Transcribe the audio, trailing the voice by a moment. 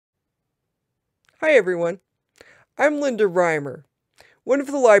Hi everyone, I'm Linda Reimer, one of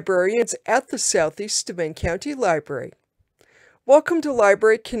the librarians at the Southeast Steuben County Library. Welcome to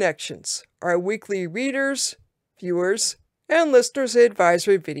Library Connections, our weekly readers, viewers, and listeners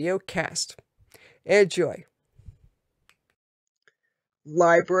advisory video cast. Enjoy.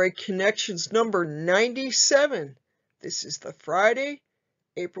 Library Connections number 97. This is the Friday,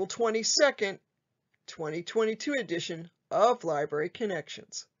 April 22nd, 2022 edition of Library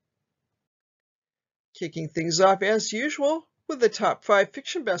Connections. Kicking things off as usual with the top 5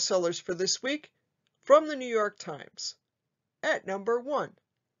 fiction bestsellers for this week from the New York Times. At number 1,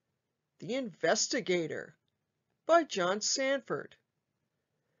 The Investigator by John Sanford.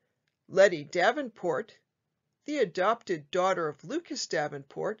 Letty Davenport, the adopted daughter of Lucas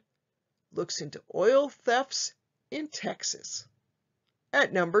Davenport, looks into oil thefts in Texas.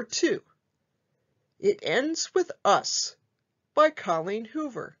 At number 2, It Ends With Us by Colleen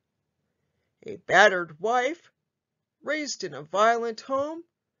Hoover. A battered wife, raised in a violent home,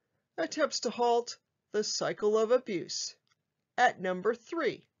 attempts to halt the cycle of abuse. At number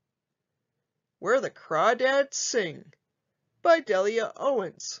 3, Where the Crawdads Sing by Delia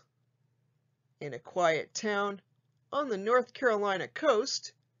Owens. In a quiet town on the North Carolina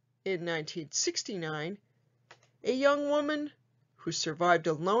coast in 1969, a young woman who survived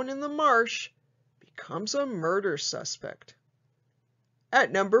alone in the marsh becomes a murder suspect.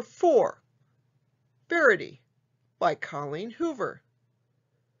 At number 4, Verity by Colleen Hoover.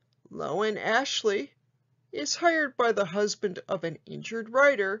 Loan Ashley is hired by the husband of an injured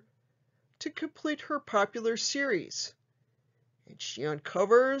writer to complete her popular series, and she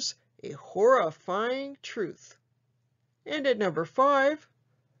uncovers a horrifying truth. And at number 5,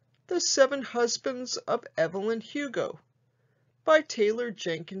 The 7 Husbands of Evelyn Hugo by Taylor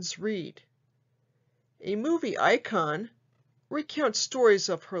Jenkins Reid. A movie icon recounts stories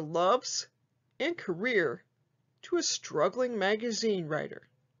of her loves and career to a struggling magazine writer.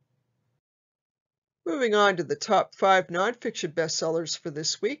 Moving on to the top 5 nonfiction bestsellers for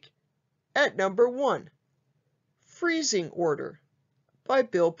this week. At number 1, Freezing Order by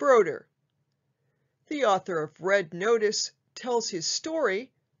Bill Broder. The author of Red Notice tells his story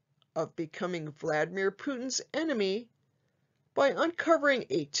of becoming Vladimir Putin's enemy by uncovering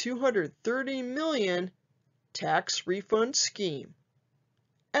a $230 million tax refund scheme.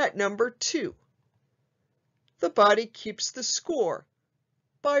 At number 2, The Body Keeps the Score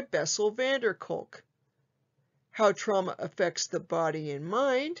by Bessel van der Kolk. How trauma affects the body and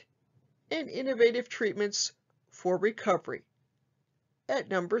mind, and innovative treatments for recovery. At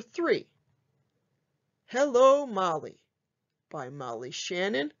number 3, Hello, Molly by Molly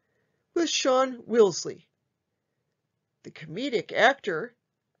Shannon with Sean Wilsley. The comedic actor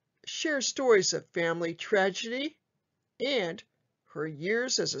shares stories of family tragedy and her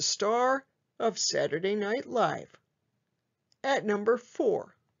years as a star of Saturday Night Live. At number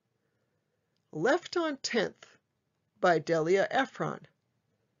 4, Left on 10th by Delia Ephron.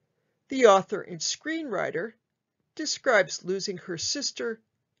 The author and screenwriter describes losing her sister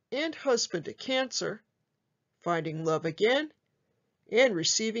and husband to cancer, finding love again, and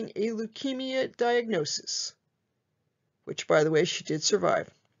receiving a leukemia diagnosis, which, by the way, she did survive.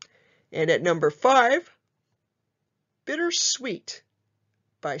 And at number 5, Bittersweet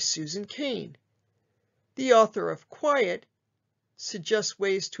by Susan Cain. The author of Quiet suggests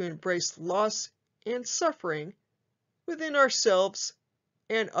ways to embrace loss and suffering within ourselves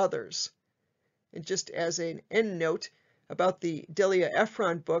and others. And just as an end note about the Delia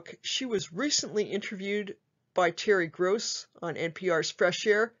Ephron book, she was recently interviewed by Terry Gross on NPR's Fresh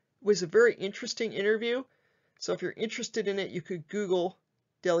Air. It was a very interesting interview. So if you're interested in it, you could Google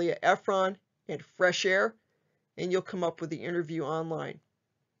Delia Ephron and Fresh Air, and you'll come up with the interview online.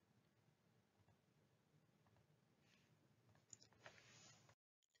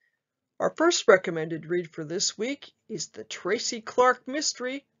 Our first recommended read for this week is the Tracy Clark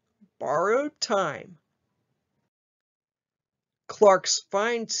mystery, Borrowed Time. Clark's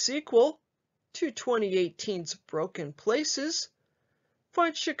fine sequel to 2018's Broken Places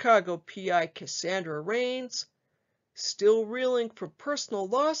finds Chicago PI Cassandra Raines still reeling from personal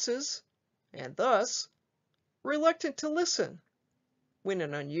losses and thus reluctant to listen when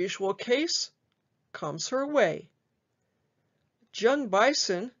an unusual case comes her way. Jung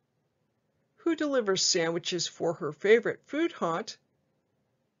Bison, who delivers sandwiches for her favorite food haunt,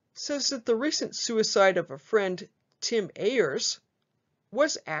 says that the recent suicide of a friend, Tim Ayers,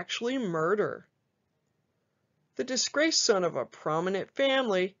 was actually murder. The disgraced son of a prominent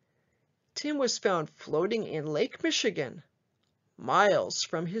family, Tim was found floating in Lake Michigan, miles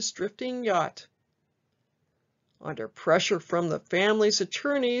from his drifting yacht. Under pressure from the family's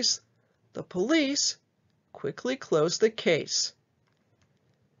attorneys, The police quickly close the case.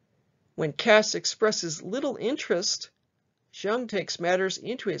 When Cass expresses little interest, Zheng takes matters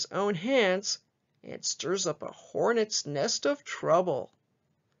into his own hands and stirs up a hornet's nest of trouble.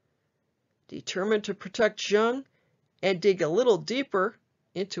 Determined to protect Zheng and dig a little deeper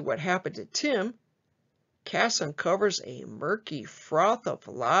into what happened to Tim, Cass uncovers a murky froth of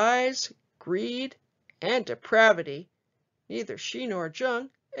lies, greed, and depravity neither she nor Zheng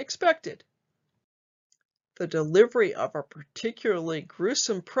expected. The delivery of a particularly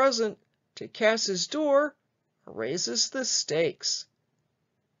gruesome present to Cass's door raises the stakes.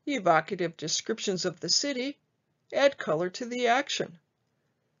 Evocative descriptions of the city add color to the action.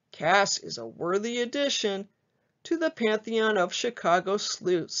 Cass is a worthy addition to the pantheon of Chicago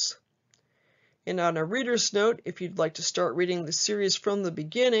sleuths. And on a reader's note, if you'd like to start reading the series from the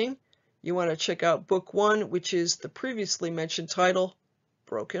beginning, you want to check out Book 1, which is the previously mentioned title,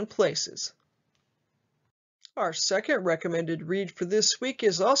 Broken Places. Our second recommended read for this week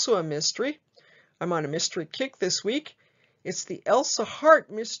is also a mystery. I'm on a mystery kick this week. It's the Elsa Hart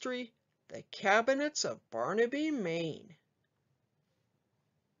mystery, The Cabinets of Barnaby, Maine.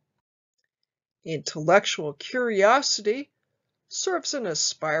 Intellectual curiosity serves an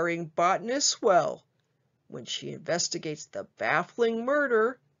aspiring botanist well when she investigates the baffling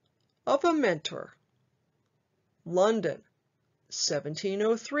murder of a mentor. London,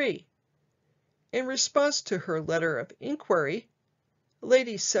 1703. In response to her letter of inquiry,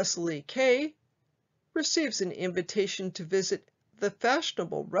 Lady Cecily Kay receives an invitation to visit the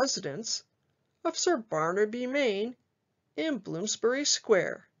fashionable residence of Sir Barnaby Maine in Bloomsbury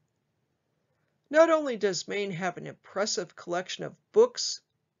Square. Not only does Maine have an impressive collection of books,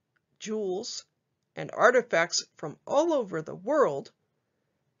 jewels, and artifacts from all over the world,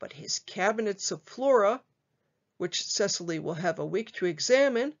 but his cabinets of flora, which Cecily will have a week to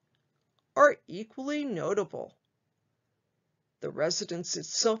examine, are equally notable. The residence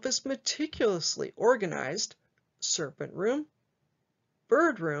itself is meticulously organized: serpent room,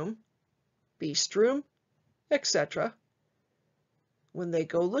 bird room, beast room, etc. When they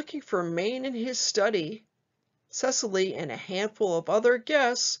go looking for Maine in his study, Cecily and a handful of other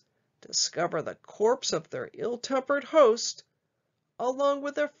guests discover the corpse of their ill-tempered host, along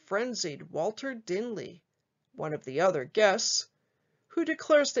with a frenzied Walter Dinley, one of the other guests, who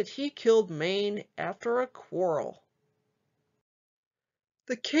declares that he killed Maine after a quarrel.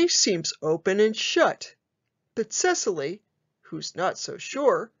 The case seems open and shut, but Cecily, who's not so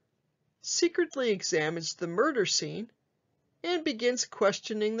sure, secretly examines the murder scene and begins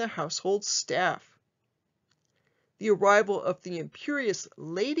questioning the household staff. The arrival of the imperious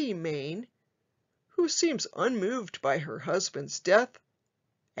Lady Maine, who seems unmoved by her husband's death,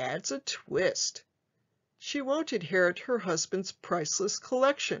 adds a twist. She won't inherit her husband's priceless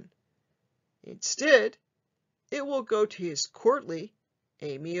collection. Instead, it will go to his courtly,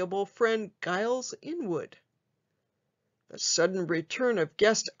 amiable friend Giles Inwood. The sudden return of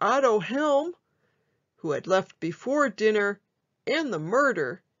guest Otto Helm, who had left before dinner, and the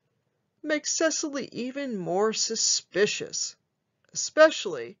murder makes Cecily even more suspicious,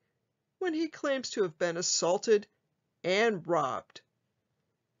 especially when he claims to have been assaulted and robbed.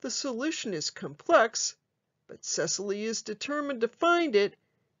 The solution is complex, but Cecily is determined to find it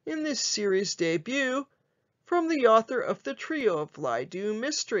in this series debut from the author of the trio of Lie-Do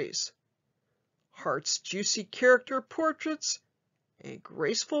mysteries. Hart's juicy character portraits and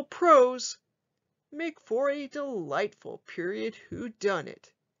graceful prose make for a delightful period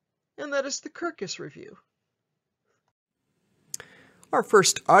whodunit. And that is the Kirkus Review. Our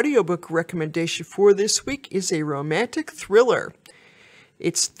first audiobook recommendation for this week is a romantic thriller.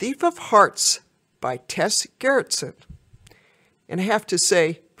 It's Thief of Hearts by Tess Gerritsen. And I have to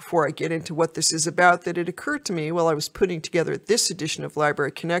say, before I get into what this is about, that it occurred to me while I was putting together this edition of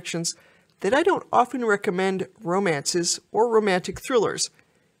Library Connections that I don't often recommend romances or romantic thrillers.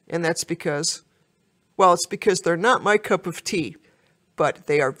 And that's because, well, it's because they're not my cup of tea, but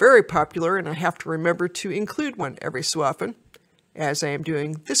they are very popular and I have to remember to include one every so often, as I am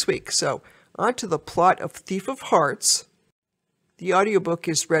doing this week. So, on to the plot of Thief of Hearts. The audiobook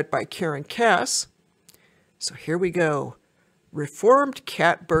is read by Karen Cass. So here we go. Reformed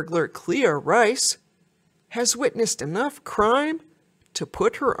cat burglar Clea Rice has witnessed enough crime to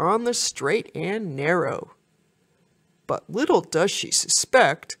put her on the straight and narrow. But little does she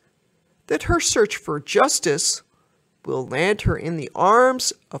suspect that her search for justice will land her in the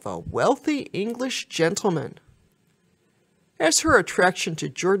arms of a wealthy English gentleman. As her attraction to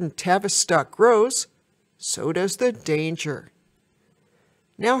Jordan Tavistock grows, so does the danger.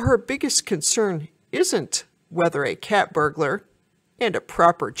 Now her biggest concern isn't whether a cat burglar, and a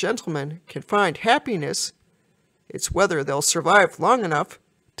proper gentleman can find happiness, it's whether they'll survive long enough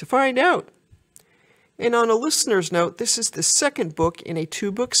to find out. And on a listener's note, this is the second book in a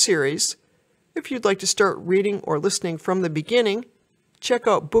 2-book series. If you'd like to start reading or listening from the beginning, check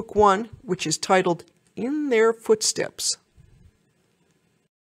out book 1, which is titled In Their Footsteps.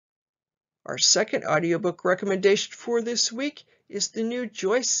 Our second audiobook recommendation for this week is the new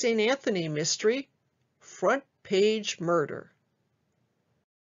Joyce St. Anthony mystery, Front Page Murder.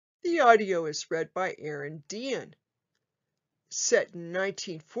 The audio is read by Aaron Dean. Set in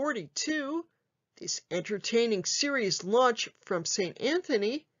 1942, this entertaining series launch from St.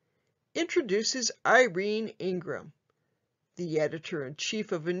 Anthony introduces Irene Ingram, the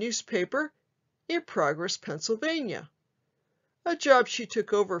editor-in-chief of a newspaper in Progress, Pennsylvania, a job she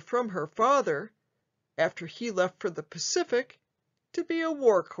took over from her father after he left for the Pacific to be a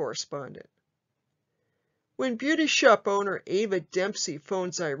war correspondent. When beauty shop owner Ava Dempsey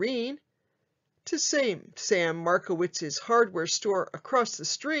phones Irene to say Sam Markowitz's hardware store across the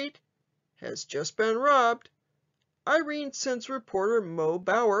street has just been robbed, Irene sends reporter Mo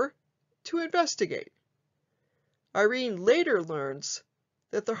Bauer to investigate. Irene later learns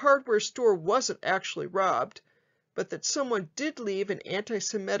that the hardware store wasn't actually robbed, but that someone did leave an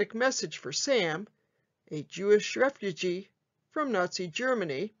anti-Semitic message for Sam, a Jewish refugee from Nazi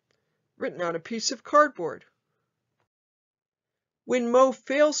Germany, written on a piece of cardboard. When Mo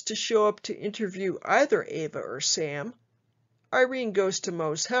fails to show up to interview either Ava or Sam, Irene goes to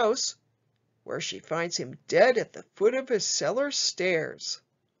Mo's house, where she finds him dead at the foot of his cellar stairs.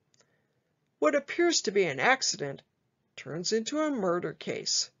 What appears to be an accident turns into a murder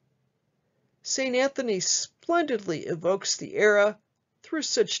case. St. Anthony splendidly evokes the era through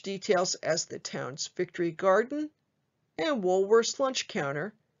such details as the town's Victory Garden and Woolworth's lunch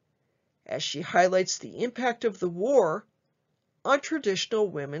counter, as she highlights the impact of the war on traditional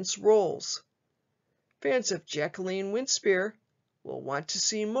women's roles. Fans of Jacqueline Winspear will want to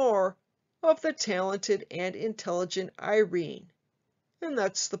see more of the talented and intelligent Irene. And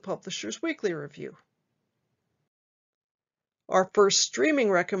that's the Publisher's Weekly Review. Our first streaming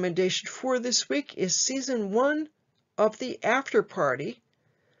recommendation for this week is Season 1 of The After Party,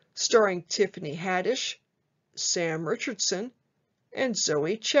 starring Tiffany Haddish, Sam Richardson, and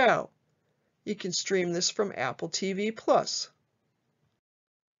Zoe Chow. You can stream this from Apple TV+.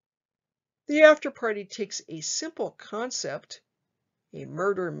 The After Party takes a simple concept, a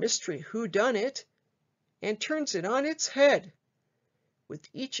murder mystery whodunit, and turns it on its head, with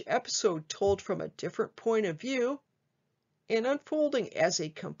each episode told from a different point of view and unfolding as a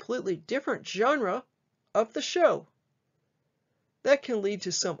completely different genre of the show. That can lead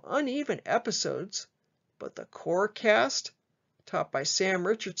to some uneven episodes, but the core cast, topped by Sam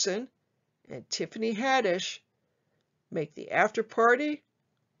Richardson and Tiffany Haddish, make The After Party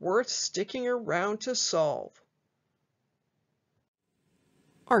worth sticking around to solve.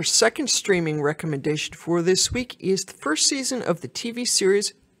 Our second streaming recommendation for this week is the first season of the TV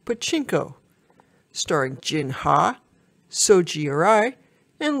series Pachinko, starring Jin Ha, Soji Arai,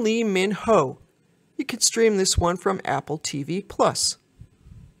 and Lee Min Ho. You can stream this one from Apple TV+.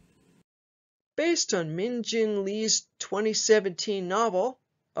 Based on Min Jin Lee's 2017 novel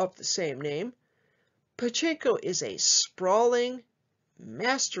of the same name, Pachinko is a sprawling,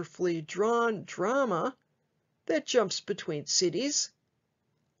 masterfully drawn drama that jumps between cities,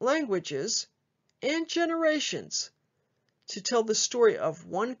 languages, and generations to tell the story of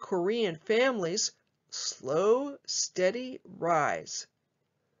one Korean family's slow, steady rise.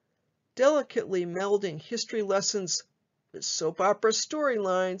 Delicately melding history lessons with soap opera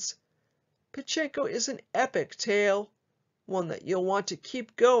storylines, Pachinko is an epic tale, one that you'll want to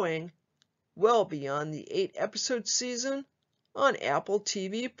keep going well beyond the 8-episode season on Apple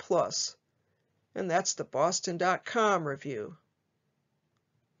TV+. And that's the Boston.com review.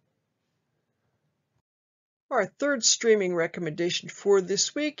 Our third streaming recommendation for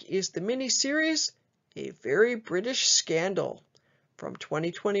this week is the miniseries A Very British Scandal from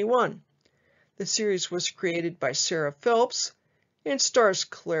 2021. The series was created by Sarah Phelps and stars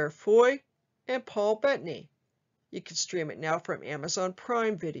Claire Foy and Paul Bettany. You can stream it now from Amazon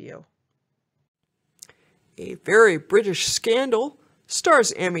Prime Video. A Very British Scandal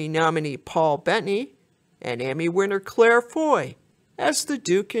stars Emmy nominee Paul Bettany and Emmy winner Claire Foy as the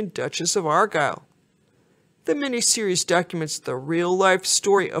Duke and Duchess of Argyll. The miniseries documents the real-life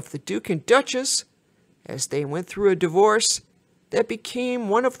story of the Duke and Duchess as they went through a divorce that became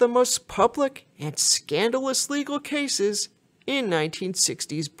one of the most public and scandalous legal cases in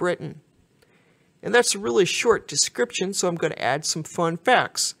 1960s Britain. And that's a really short description, so I'm going to add some fun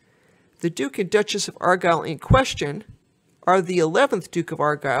facts. The Duke and Duchess of Argyll in question, are the 11th Duke of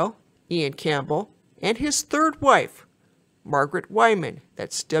Argyll, Ian Campbell, and his third wife, Margaret Wyman.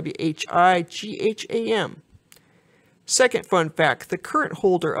 That's Whigham. Second fun fact, the current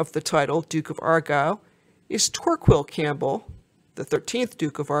holder of the title, Duke of Argyll, is Torquil Campbell, the 13th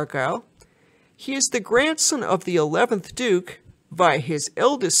Duke of Argyll. He is the grandson of the 11th Duke by his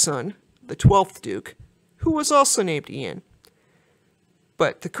eldest son, the 12th Duke, who was also named Ian.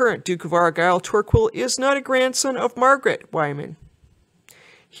 But the current Duke of Argyll, Torquil, is not a grandson of Margaret Wyman.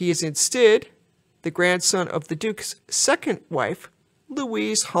 He is instead the grandson of the Duke's second wife,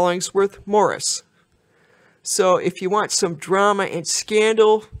 Louise Hollingsworth Morris. So if you want some drama and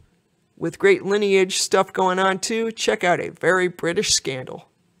scandal with great lineage stuff going on too, check out A Very British Scandal.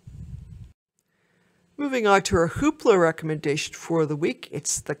 Moving on to our Hoopla recommendation for the week,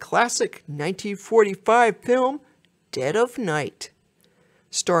 it's the classic 1945 film Dead of Night,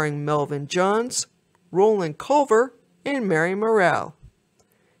 starring Melvin Johns, Roland Culver, and Mary Morrell.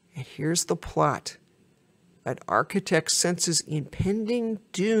 And here's the plot. An architect senses impending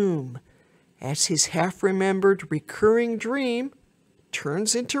doom as his half-remembered recurring dream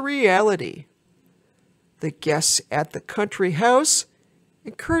turns into reality. The guests at the country house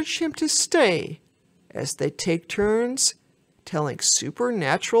encourage him to stay as they take turns telling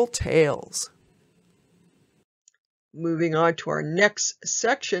supernatural tales. Moving on to our next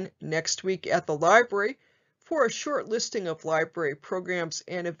section, next week at the library, for a short listing of library programs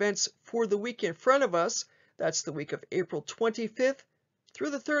and events for the week in front of us. That's the week of April 25th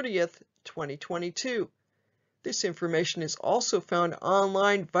through the 30th, 2022. This information is also found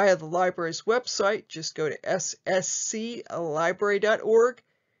online via the library's website. Just go to ssclibrary.org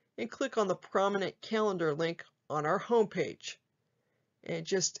and click on the prominent calendar link on our homepage. And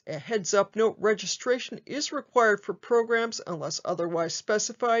just a heads up note, registration is required for programs unless otherwise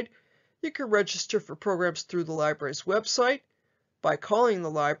specified. You can register for programs through the library's website, by calling the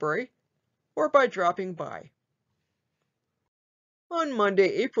library, or by dropping by. On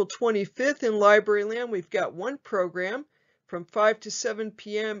Monday, April 25th in Libraryland, we've got one program from 5 to 7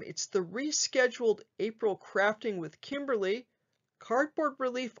 p.m. It's the rescheduled April Crafting with Kimberly Cardboard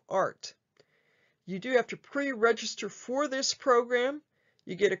Relief Art. You do have to pre-register for this program.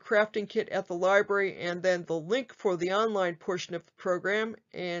 You get a crafting kit at the library and then the link for the online portion of the program,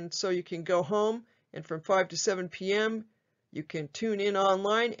 and so you can go home and from 5 to 7 p.m. you can tune in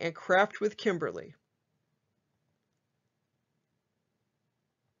online and craft with Kimberly.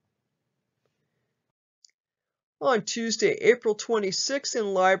 On Tuesday, April 26th in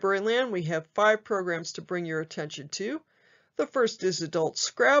Libraryland, we have 5 programs to bring your attention to. The first is Adult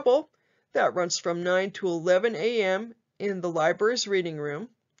Scrabble. That runs from 9 to 11 a.m. in the library's reading room.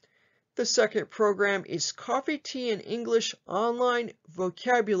 The second program is Coffee, Tea, and English Online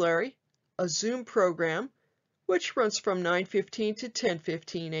Vocabulary, a Zoom program, which runs from 9:15 to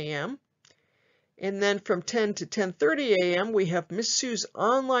 10:15 a.m. And then from 10 to 10:30 a.m. we have Miss Sue's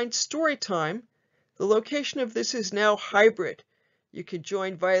Online Story Time. The location of this is now hybrid. You can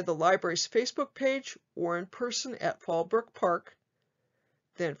join via the library's Facebook page or in person at Fallbrook Park.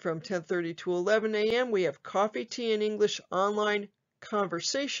 Then from 10:30 to 11 a.m. we have Coffee, Tea, and English Online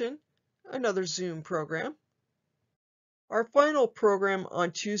Conversation, another Zoom program. Our final program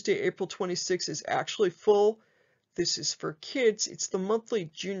on Tuesday, April 26th is actually full. This is for kids. It's the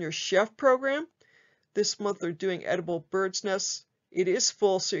monthly Junior Chef program. This month they're doing edible bird's nests. It is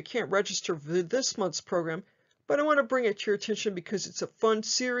full, so you can't register for this month's program, but I want to bring it to your attention because it's a fun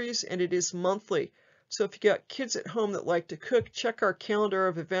series and it is monthly. So if you got kids at home that like to cook, check our calendar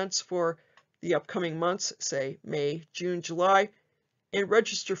of events for the upcoming months, say May, June, July, and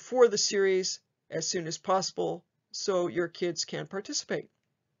register for the series as soon as possible so your kids can participate.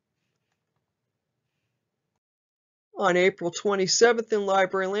 On April 27th in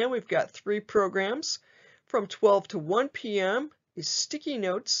Libraryland, we've got 3 programs. From 12 to 1 p.m. is Sticky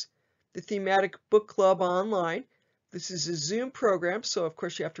Notes, the thematic book club online. This is a Zoom program, so of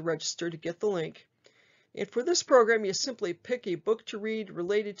course you have to register to get the link. And for this program, you simply pick a book to read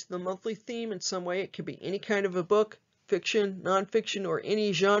related to the monthly theme in some way. It could be any kind of a book, fiction, nonfiction, or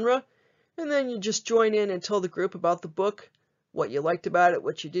any genre. And then you just join in and tell the group about the book, what you liked about it,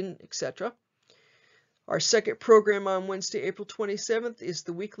 what you didn't, etc. Our second program on Wednesday, April 27th is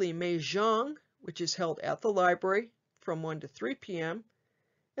the weekly Mahjong, which is held at the library from 1 to 3 p.m.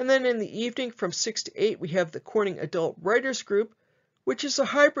 And then in the evening from 6 to 8, we have the Corning Adult Writers Group, which is a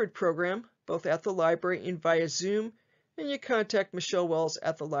hybrid program, both at the library and via Zoom, and you contact Michelle Wells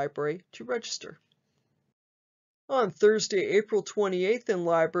at the library to register. On Thursday, April 28th in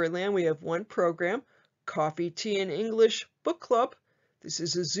Libraryland, we have one program, Coffee, Tea, and English Book Club. This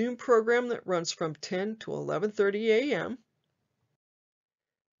is a Zoom program that runs from 10 to 11:30 a.m.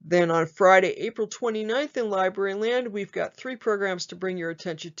 Then on Friday, April 29th in Library Land, we've got 3 programs to bring your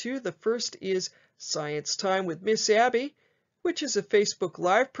attention to. The first is Science Time with Miss Abby, which is a Facebook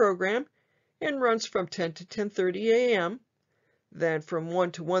Live program and runs from 10 to 10:30 a.m. Then from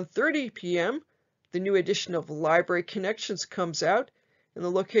 1 to 1:30 p.m., the new edition of Library Connections comes out, and the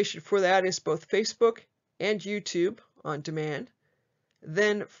location for that is both Facebook and YouTube on demand.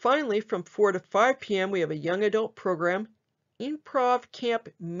 Then finally, from 4 to 5 p.m., we have a young adult program, Improv Camp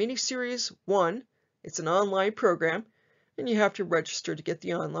Miniseries 1. It's an online program, and you have to register to get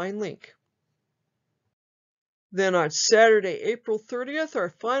the online link. Then on Saturday, April 30th, our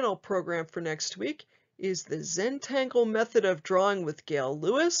final program for next week is the Zentangle Method of Drawing with Gail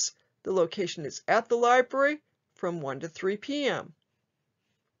Lewis. The location is at the library from 1 to 3 p.m.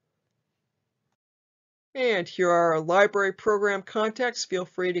 And here are our library program contacts. Feel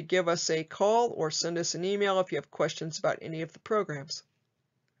free to give us a call or send us an email if you have questions about any of the programs.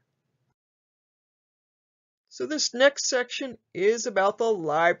 So this next section is about the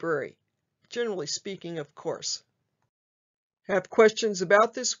library, generally speaking, of course. Have questions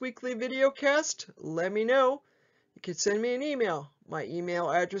about this weekly videocast? Let me know. You can send me an email. My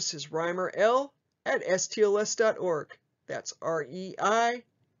email address is reimerl@stls.org. That's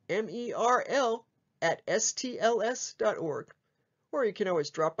reimerl@stls.org. Or you can always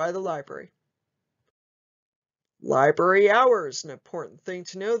drop by the library. Library hours, an important thing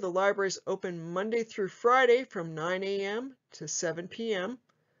to know. The library is open Monday through Friday from 9 a.m. to 7 p.m.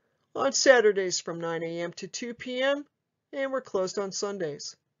 On Saturdays from 9 a.m. to 2 p.m. and we're closed on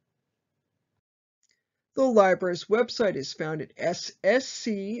Sundays. The library's website is found at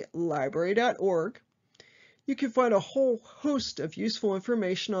ssclibrary.org. You can find a whole host of useful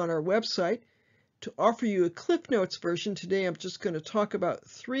information on our website. To offer you a Cliff Notes version today, I'm just going to talk about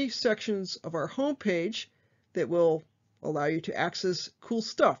 3 sections of our homepage that will allow you to access cool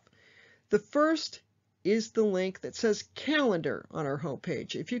stuff. The first is the link that says Calendar on our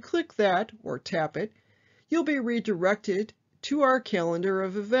homepage. If you click that or tap it, you'll be redirected to our calendar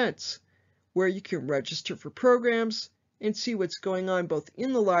of events, where you can register for programs and see what's going on both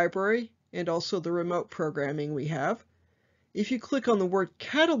in the library and also the remote programming we have. If you click on the word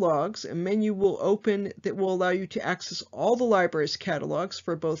Catalogs, a menu will open that will allow you to access all the library's catalogs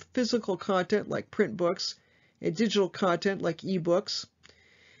for both physical content like print books and digital content like eBooks.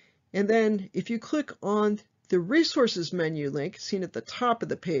 And then if you click on the Resources menu link, seen at the top of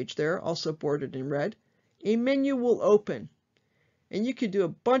the page there, also bordered in red, a menu will open. And you can do a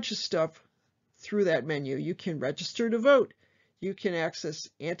bunch of stuff through that menu. You can register to vote. You can access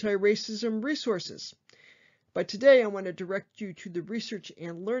anti-racism resources. But today I want to direct you to the Research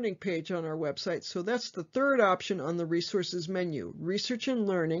and Learning page on our website. So that's the third option on the Resources menu, Research and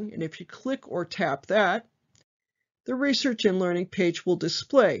Learning. And if you click or tap that, the Research and Learning page will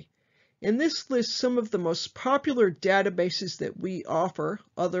display. And this lists some of the most popular databases that we offer,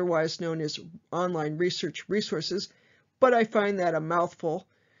 otherwise known as online research resources, but I find that a mouthful.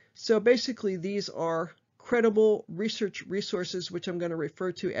 So basically these are credible research resources, which I'm going to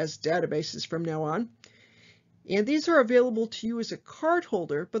refer to as databases from now on. And these are available to you as a card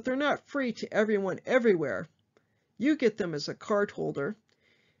holder, but they're not free to everyone everywhere. You get them as a card holder,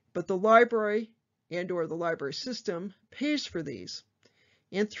 but the library and/or the library system pays for these.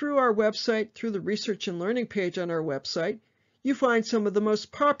 And through our website, through the Research and Learning page on our website, you find some of the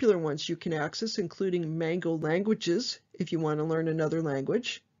most popular ones you can access, including Mango Languages, if you want to learn another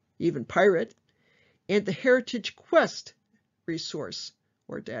language, even pirate, and the Heritage Quest resource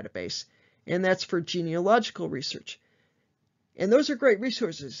or database, and that's for genealogical research. And those are great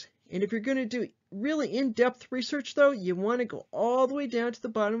resources. And if you're going to do really in-depth research, though, you want to go all the way down to the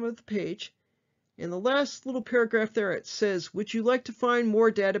bottom of the page. In the last little paragraph there, it says, would you like to find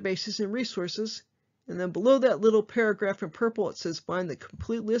more databases and resources? And then below that little paragraph in purple, it says, find the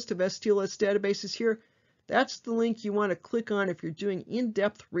complete list of STLS databases here. That's the link you want to click on if you're doing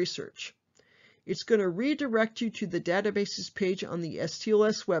in-depth research. It's going to redirect you to the databases page on the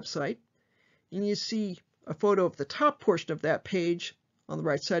STLS website. And you see a photo of the top portion of that page on the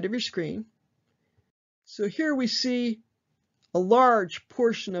right side of your screen. So here we see a large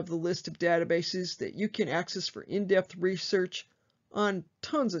portion of the list of databases that you can access for in-depth research on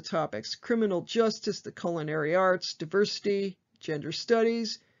tons of topics: criminal justice, the culinary arts, diversity, gender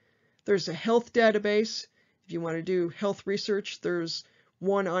studies. There's a health database. If you want to do health research, there's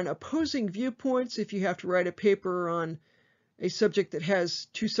one on opposing viewpoints. If you have to write a paper on a subject that has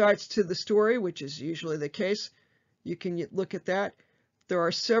 2 sides to the story, which is usually the case, you can look at that. There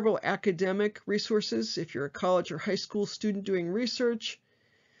are several academic resources if you're a college or high school student doing research.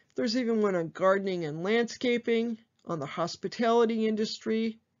 There's even one on gardening and landscaping, on the hospitality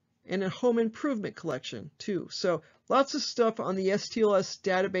industry, and a home improvement collection too. So lots of stuff on the STLS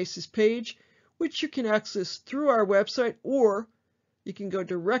databases page, which you can access through our website, or you can go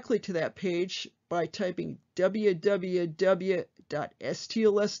directly to that page by typing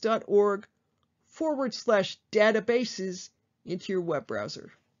www.stls.org/databases into your web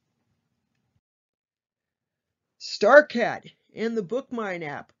browser. StarCat and the BookMine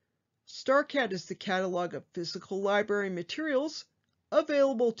app. StarCat is the catalog of physical library materials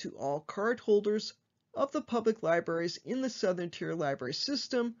available to all cardholders of the public libraries in the Southern Tier Library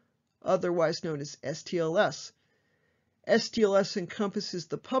System, otherwise known as STLS. STLS encompasses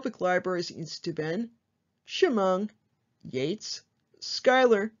the public libraries in Steuben, Chemung, Yates,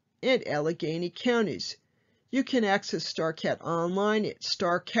 Schuyler, and Allegheny counties. You can access StarCat online at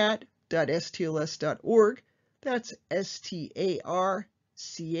starcat.stls.org. That's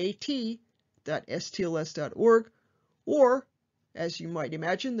starcat.stls.org. Or, as you might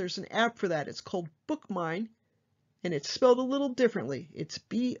imagine, there's an app for that. It's called BookMine, and it's spelled a little differently. It's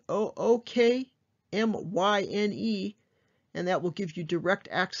BookMyne, and that will give you direct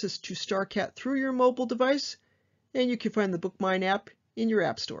access to StarCat through your mobile device, and you can find the BookMine app in your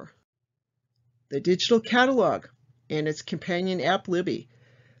app store. The digital catalog and its companion app Libby.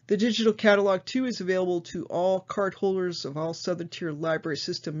 The digital catalog too is available to all cardholders of all Southern Tier Library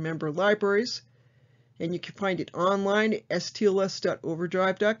System member libraries, and you can find it online at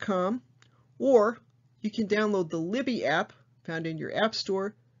stls.overdrive.com, or you can download the Libby app found in your app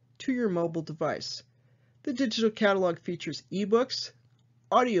store to your mobile device. The digital catalog features eBooks,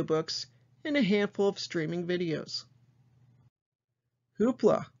 audiobooks, and a handful of streaming videos.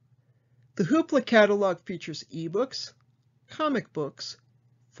 Hoopla. The Hoopla catalog features eBooks, comic books,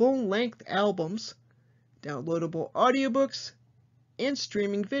 full-length albums, downloadable audiobooks, and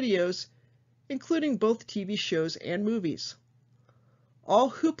streaming videos, including both TV shows and movies.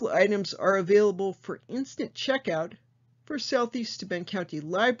 All Hoopla items are available for instant checkout for Southeast Steuben County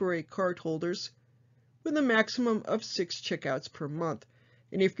Library cardholders with a maximum of 6 checkouts per month.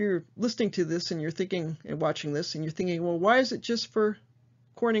 And if you're listening to this and you're thinking and watching this and you're thinking, well, why is it just for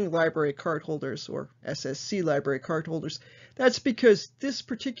Corning Library cardholders or SSC Library cardholders? That's because this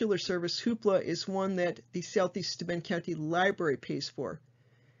particular service, Hoopla, is one that the Southeast Steuben County Library pays for.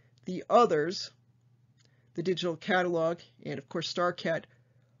 The others, the digital catalog and of course StarCat,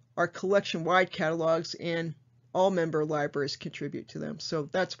 are collection-wide catalogs, and all member libraries contribute to them. So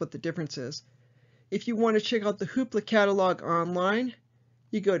that's what the difference is. If you want to check out the Hoopla catalog online,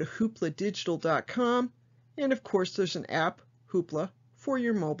 you go to hoopladigital.com, and of course there's an app, Hoopla, for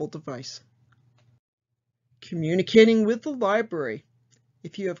your mobile device. Communicating with the library.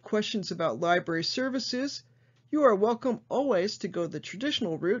 If you have questions about library services, you are welcome always to go the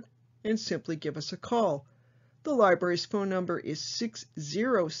traditional route and simply give us a call. The library's phone number is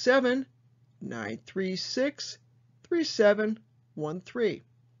 607-936-3713.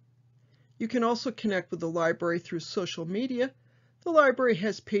 You can also connect with the library through social media. The library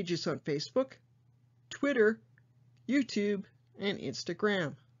has pages on Facebook, Twitter, YouTube, and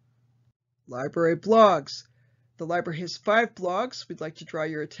Instagram. Library blogs. The library has 5 blogs we'd like to draw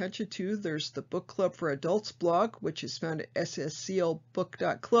your attention to. There's the Book Club for Adults blog, which is found at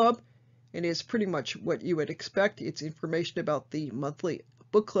SSCLbook.club, and is pretty much what you would expect. It's information about the monthly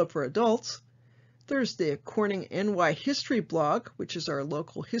Book Club for Adults. There's the Corning NY History blog, which is our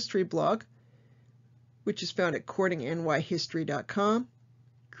local history blog, which is found at corningnyhistory.com.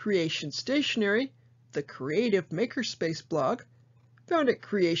 Creation Stationery, the creative makerspace blog, found at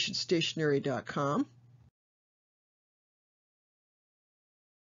creationstationery.com.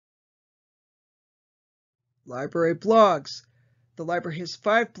 Library blogs. The library has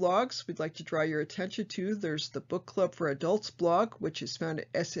 5 blogs we'd like to draw your attention to. There's the Book Club for Adults blog, which is found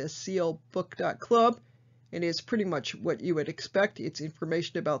at SSCLbook.club, and is pretty much what you would expect. It's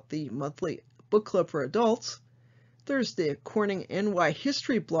information about the monthly Book Club for Adults. There's the Corning NY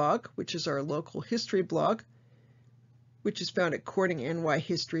History blog, which is our local history blog, which is found at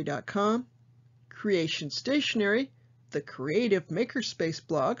corningnyhistory.com. Creation Stationery, the creative makerspace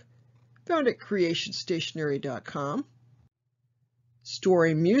blog, found at creationstationery.com.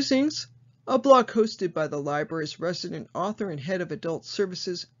 Story Musings, a blog hosted by the library's resident author and head of adult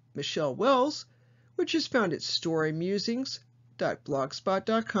services, Michelle Wells, which is found at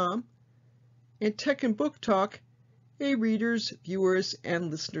storymusings.blogspot.com. And Tech and Book Talk, a readers, viewers,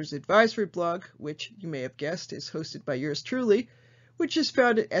 and listeners advisory blog, which you may have guessed is hosted by yours truly, which is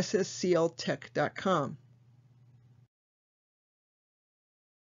found at sscltech.com.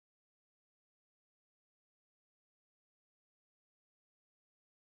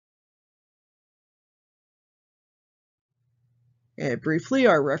 And briefly,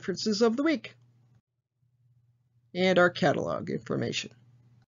 our references of the week. And our catalog information.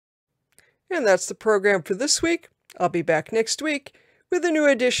 And that's the program for this week. I'll be back next week with a new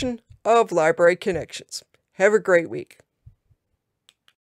edition of Library Connections. Have a great week.